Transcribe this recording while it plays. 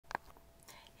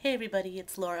Hey everybody,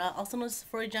 it's Laura, also known as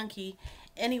SephoraJunkie.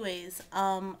 Anyways,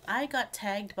 I got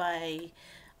tagged by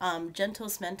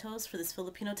Gentos Mentos for this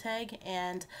Filipino tag,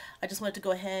 and I just wanted to go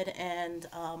ahead and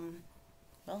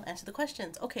well, answer the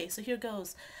questions. Okay, so here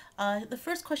goes. The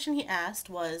first question he asked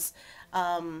was,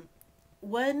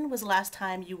 when was the last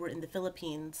time you were in the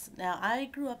Philippines? Now, I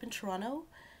grew up in Toronto,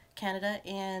 Canada,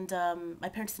 and my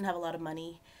parents didn't have a lot of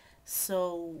money,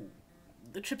 so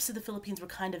the trips to the Philippines were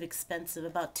kind of expensive,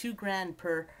 about 2 grand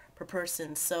per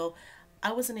person. So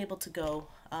I wasn't able to go,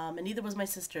 and neither was my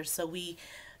sister. So we,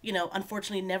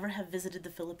 unfortunately, never have visited the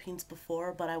Philippines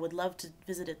before, but I would love to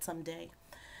visit it someday.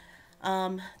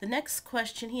 The next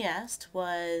question he asked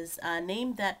was,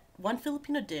 name that one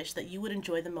Filipino dish that you would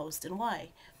enjoy the most and why.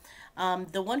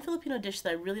 The one Filipino dish that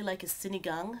I really like is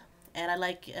sinigang, and I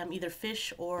like either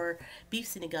fish or beef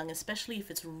sinigang, especially if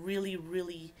it's really,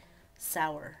 really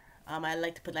sour. I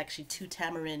like to put actually 2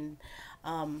 tamarind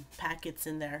packets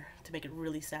in there to make it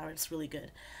really sour. It's really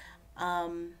good.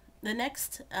 The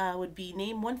next would be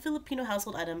name one Filipino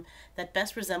household item that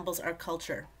best resembles our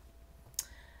culture.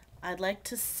 I'd like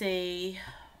to say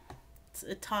it's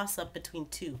a toss up between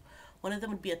two. One of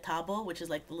them would be a tabo, which is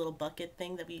like the little bucket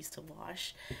thing that we used to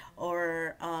wash,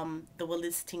 or the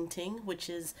walis ting ting, which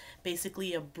is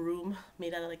basically a broom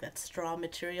made out of like that straw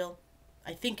material.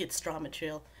 I think it's straw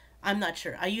material. I'm not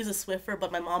sure. I use a Swiffer,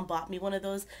 but my mom bought me one of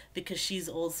those because she's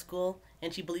old school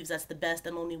and she believes that's the best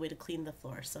and only way to clean the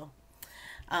floor. So,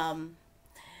 um,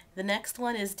 the next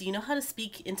one is, do you know how to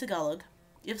speak in Tagalog?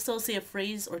 If so, say a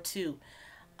phrase or two.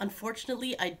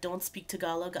 Unfortunately, I don't speak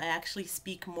Tagalog. I actually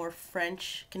speak more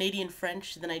French, Canadian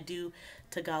French, than I do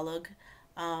Tagalog.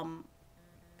 Um,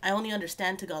 I only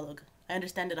understand Tagalog. I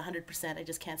understand it 100%. I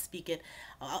just can't speak it.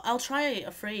 I'll try a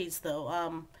phrase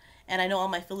though. And I know all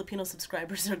my Filipino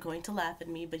subscribers are going to laugh at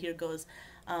me, but here goes.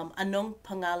 Anong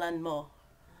pangalan mo?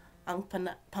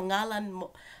 Pangalan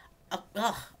mo.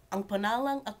 Ang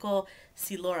panalang ako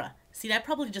si Laura. See, I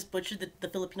probably just butchered the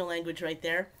Filipino language right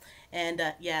there. And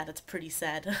yeah, that's pretty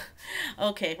sad.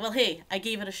 Okay, well, hey, I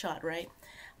gave it a shot, right?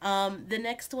 The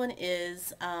next one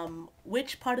is,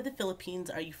 which part of the Philippines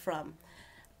are you from?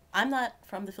 I'm not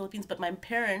from the Philippines, but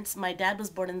my dad was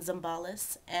born in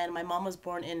Zambales, and my mom was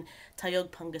born in Tayog,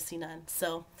 Pangasinan.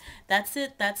 So that's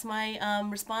it. That's my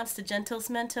response to Gentos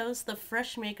Mentos, the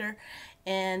fresh maker.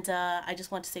 And I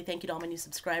just want to say thank you to all my new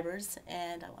subscribers.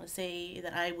 And I want to say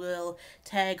that I will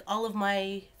tag all of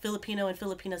my Filipino and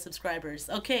Filipina subscribers.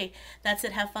 Okay, that's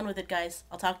it. Have fun with it, guys.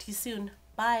 I'll talk to you soon.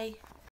 Bye.